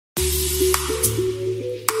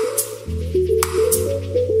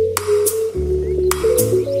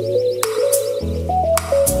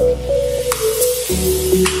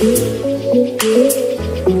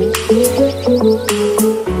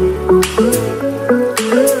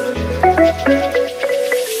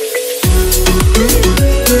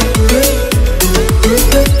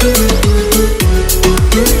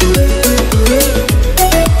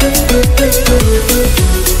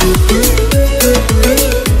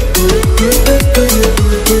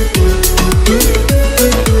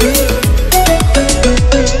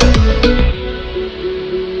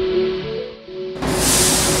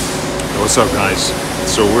What's up, guys?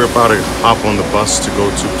 So we're about to hop on the bus to go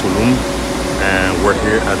to Tulum, and we're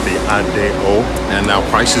here at the ADO. And now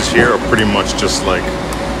prices here are pretty much just like,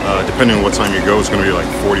 depending on what time you go, it's going to be like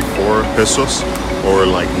 44 pesos or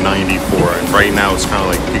like 94. And right now it's kind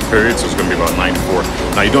of like peak period, so it's going to be about 94.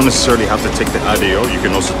 Now you don't necessarily have to take the ADO. You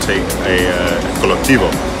can also take a colectivo.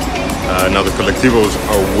 Now the collectivos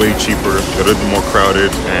are way cheaper, they're a little more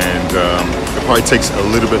crowded, and it probably takes a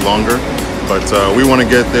little bit longer. But we want to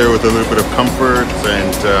get there with a little bit of comfort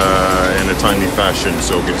and in a timely fashion,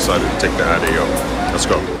 so we decided to take the ADO. Let's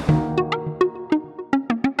go.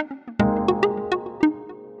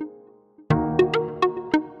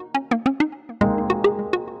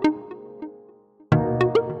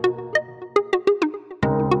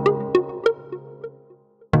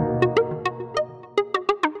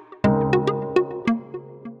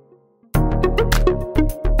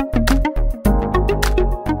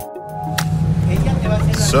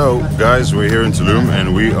 So guys, we're here in Tulum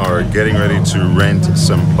and we are getting ready to rent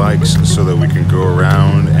some bikes so that we can go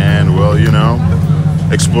around and, well, you know,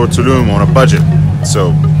 explore Tulum on a budget.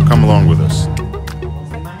 So come along with us.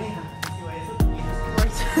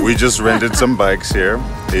 We just rented some bikes here.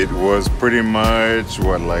 It was pretty much,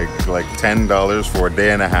 what, like $10 for a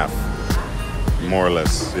day and a half, more or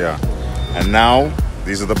less, yeah. And now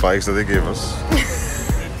these are the bikes that they gave us.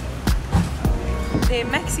 The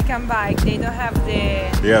Mexican bike, they don't have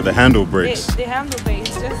the handle brakes. The handle brakes,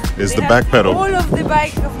 just is the back pedal. All of the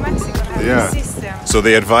bike of Mexico have this system. So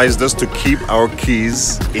they advised us to keep our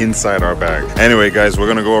keys inside our bag. Anyway, guys, we're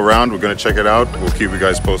gonna go around. We're gonna check it out. We'll keep you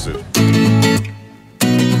guys posted.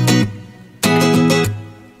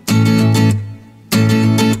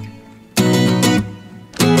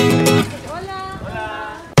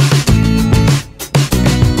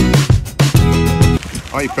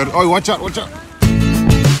 Oh, watch out, watch out.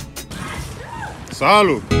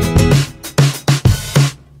 Salud.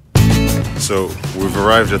 So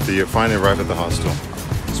we've finally arrived at the hostel.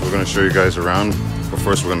 So we're gonna show you guys around, but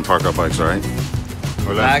first we're gonna park our bikes, all right?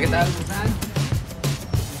 Hola.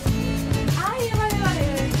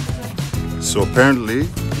 So apparently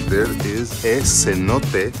there is a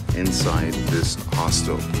cenote inside this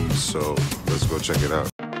hostel. So let's go check it out.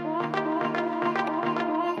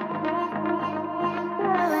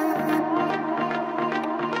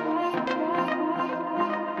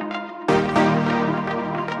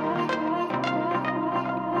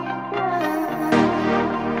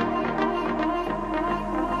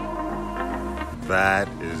 That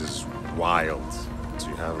is wild. So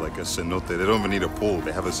you have like a cenote. They don't even need a pool.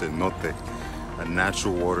 They have a cenote, a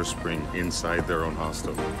natural water spring inside their own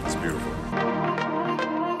hostel. It's beautiful.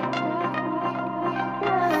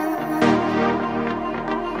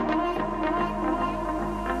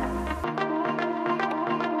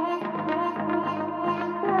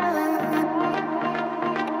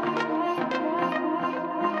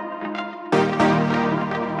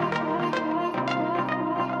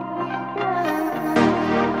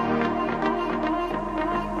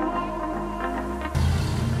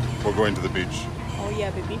 We're going to the beach. Oh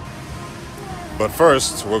yeah, baby. But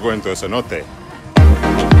first, we're going to a cenote.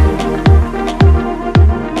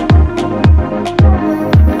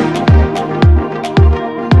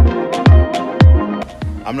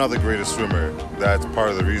 I'm not the greatest swimmer. That's part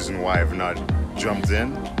of the reason why I've not jumped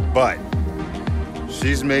in. But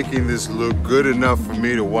she's making this look good enough for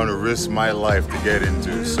me to want to risk my life to get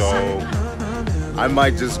into. So I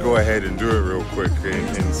might just go ahead and do it real quick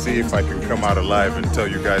and see if I can come out alive and tell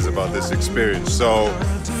you guys about this experience. So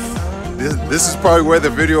this is probably where the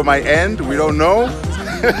video might end. We don't know.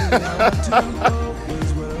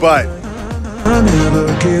 But I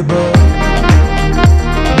never give up.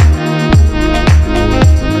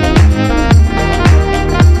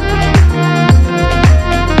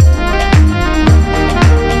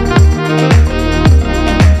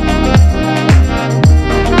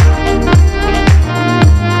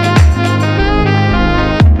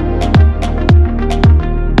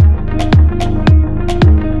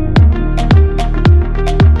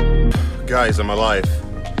 Guys, I'm alive.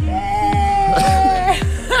 Yeah!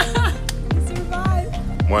 Survive.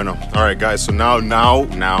 Bueno, all right, guys. So now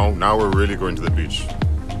we're really going to the beach.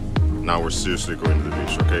 Now we're seriously going to the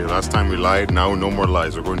beach. Okay. Last time we lied. Now no more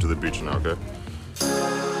lies. We're going to the beach now. Okay.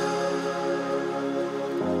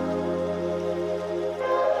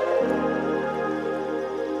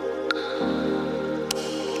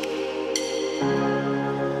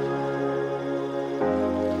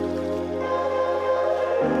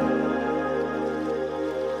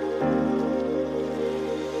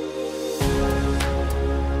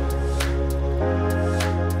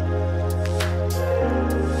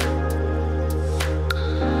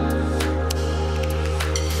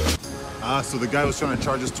 So the guy was trying to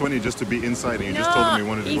charge us 20 just to be inside, and you just told him we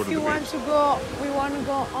wanted to go to the beach. If you want to go, we want to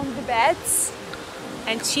go on the beds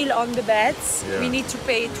and chill on the beds. Yeah. We need to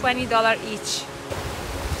pay $20 each.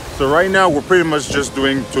 So right now we're pretty much just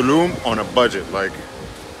doing Tulum on a budget. Like,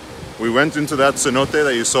 we went into that cenote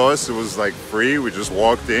that you saw us. It was like free. We just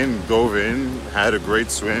walked in, dove in, had a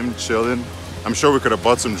great swim, chilling. I'm sure we could have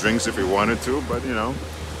bought some drinks if we wanted to, but you know.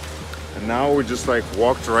 And now we just like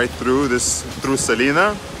walked right through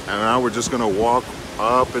Selina, and now we're just gonna walk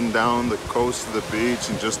up and down the coast of the beach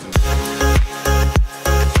and just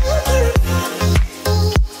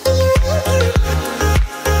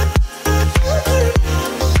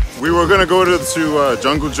we were gonna go to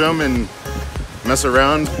Jungle Gym and mess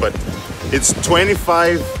around, but it's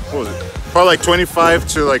 25, what was it? Probably like 25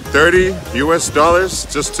 to like 30 US dollars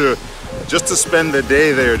just to spend the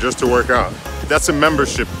day there, just to work out. That's a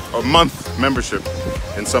membership, a month membership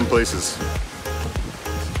in some places.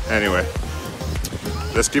 Anyway,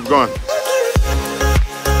 let's keep going.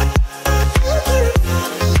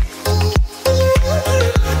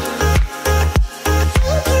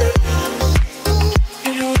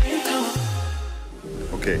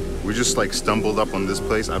 Okay, we just like stumbled up on this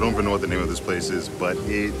place. I don't even know what the name of this place is, but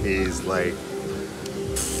it is like,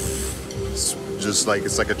 just like,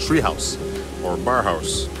 it's like a tree house or a bar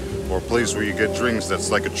house or a place where you get drinks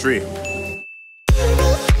that's like a tree.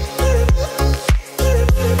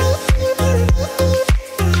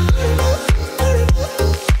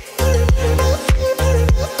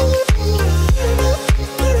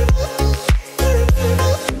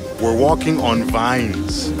 We're walking on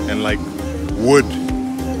vines and like wood.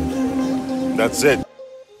 That's it.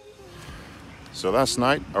 So last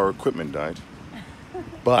night our equipment died,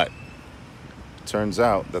 but it turns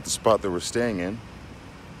out that the spot that we're staying in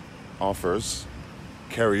offers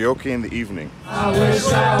karaoke in the evening. I wish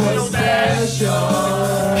I was special.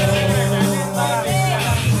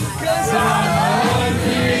 'Cause I'm a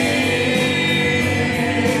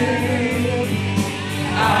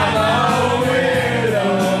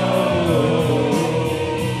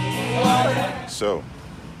So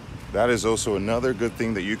that is also another good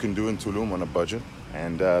thing that you can do in Tulum on a budget.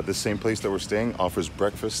 And the same place that we're staying offers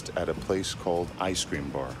breakfast at a place called Ice Cream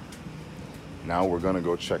Bar. Now we're gonna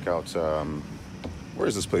go check out, where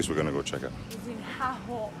is this place we're gonna go check out? It's in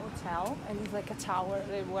Haho Hotel, and it's like a tower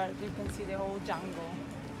where you can see the whole jungle.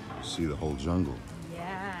 See the whole jungle.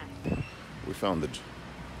 Yeah. We found the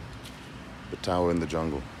tower in the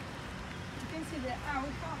jungle. You can see we can't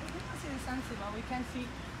see the sunset, but we can see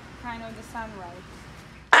kind of the sunrise.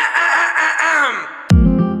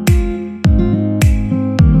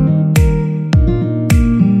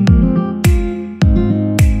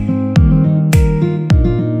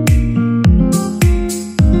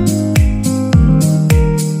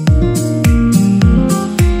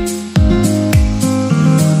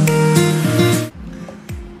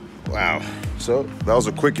 Wow. So that was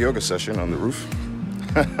a quick yoga session on the roof.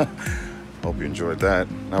 Hope you enjoyed that.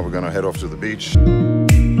 Now we're gonna head off to the beach.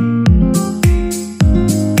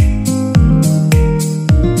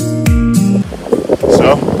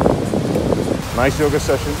 So, nice yoga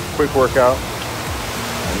session, quick workout,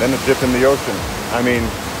 and then a dip in the ocean. I mean,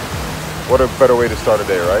 what a better way to start a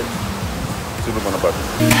day, right? Tulum on a budget.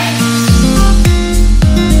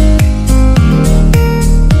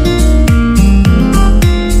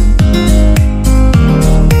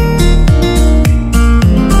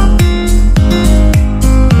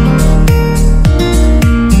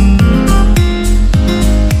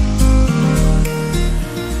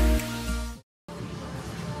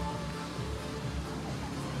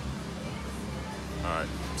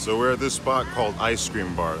 So we're at this spot called Ice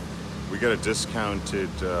Cream Bar. We get a discounted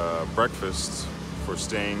breakfast for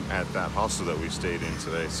staying at that hostel that we stayed in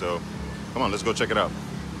today. So come on, let's go check it out.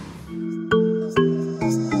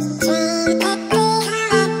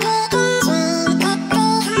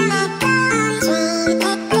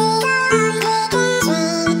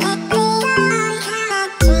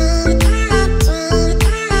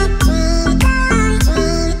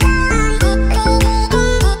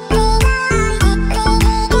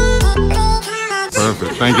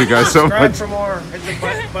 Thank you guys so much. for more. Hit the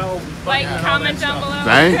bell. Like, comment down below.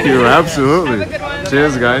 Thank you, absolutely. Have a good one.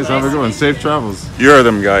 Cheers, guys. Have a good one. Safe travels. You heard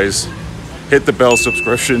them, guys. Hit the bell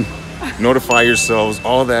subscription, notify yourselves,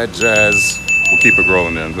 all that jazz. We'll keep it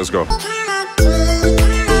rolling then. Let's go.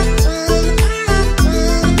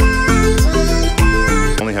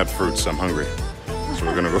 Only had fruits. I'm hungry, so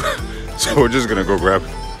we're gonna go. So we're just gonna go grab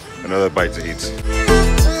another bite to eat.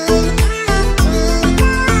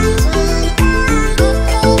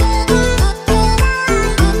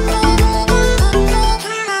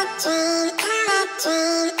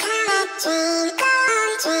 Connecting.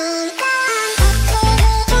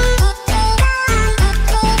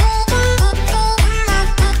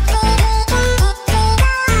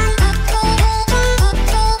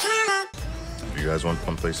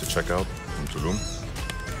 to check out in Tulum.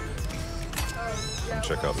 And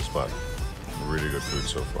check out the spot. Really good food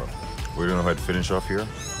so far. We're gonna go ahead and finish off here.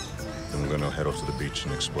 Then we're gonna head off to the beach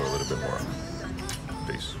and explore a little bit more.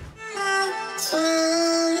 Peace.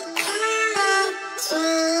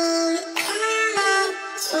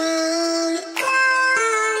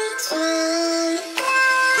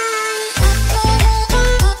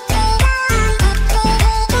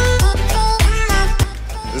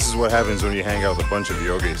 This is what happens when you hang out with a bunch of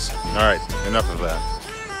yogis. All right, enough of that.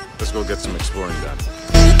 Let's go get some exploring done.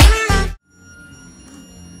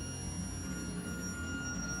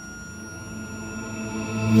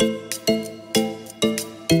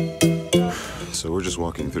 So we're just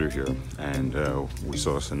walking through here, and we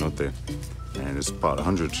saw a cenote, and it's about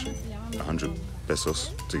 100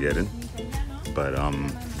 pesos to get in, but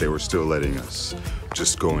they were still letting us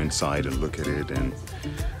just go inside and look at it. And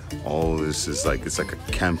all this is like, it's like a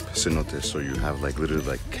camp cenote, so you have like literally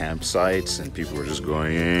like campsites, and people are just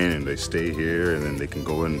going in and they stay here, and then they can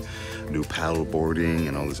go and do paddle boarding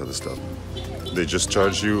and all this other stuff. They just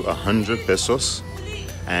charge you 100 pesos,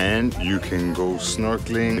 and you can go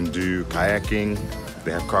snorkeling and do kayaking.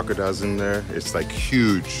 They have crocodiles in there. It's like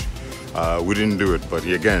huge. We didn't do it, but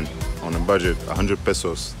again, on a budget, 100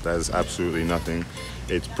 pesos, that is absolutely nothing.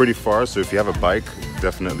 It's pretty far, so if you have a bike,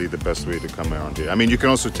 definitely the best way to come around here. I mean, you can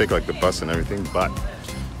also take like the bus and everything, but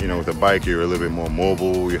you know, with a bike, you're a little bit more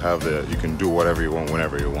mobile. You can do whatever you want,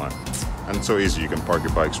 whenever you want. And it's so easy, you can park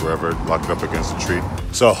your bikes wherever, lock it up against a tree.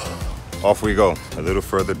 So, off we go, a little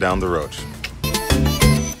further down the road.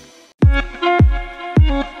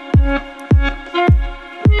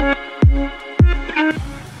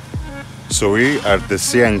 So we are at the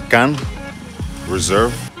Sian Ka'an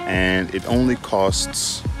Reserve, and it only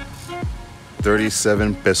costs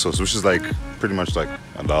 37 pesos, which is like pretty much like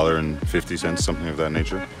 $1.50, something of that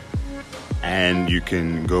nature. And you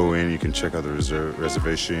can go in, you can check out the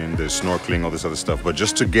reservation, there's snorkeling, all this other stuff. But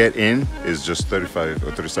just to get in is just 35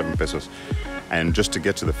 or 37 pesos. And just to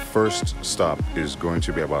get to the first stop is going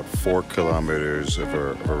to be about 4 kilometers of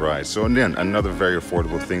a ride. So again, another very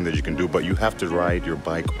affordable thing that you can do, but you have to ride your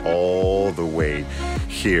bike all the way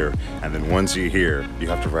here. And then once you're here, you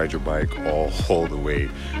have to ride your bike all the way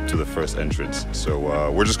to the first entrance.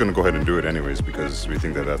 So we're just gonna go ahead and do it anyways, because we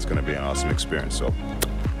think that that's gonna be an awesome experience. So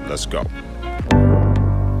let's go.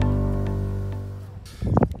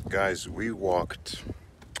 Guys, we walked,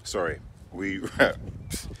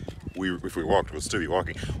 if we walked, we'll still be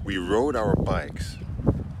walking. We rode our bikes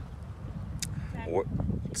what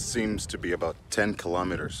seems to be about 10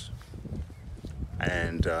 kilometers,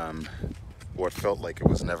 and what felt like it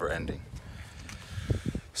was never ending,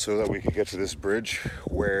 so that we could get to this bridge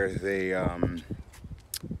where they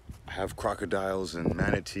have crocodiles and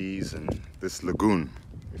manatees and this lagoon,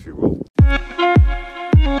 if you will.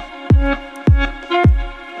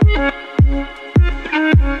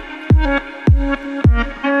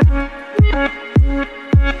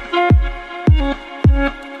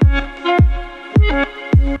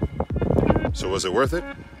 So was it worth it?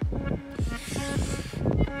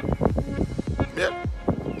 Yeah,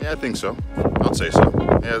 I think so. I'd say so.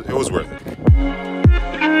 Yeah, it was worth it.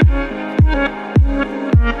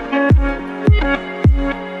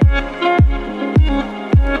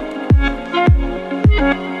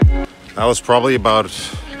 That was probably about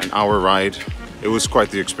an hour ride. It was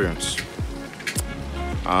quite the experience.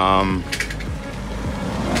 I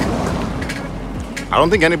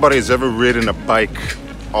don't think anybody has ever ridden a bike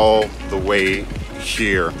all the way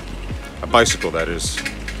here, a bicycle that is,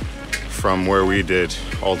 from where we did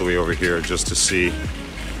all the way over here just to see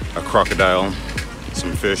a crocodile,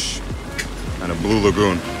 some fish, and a blue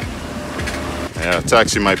lagoon. Yeah,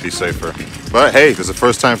 taxi might be safer, but hey, there's a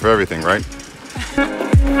first time for everything, right?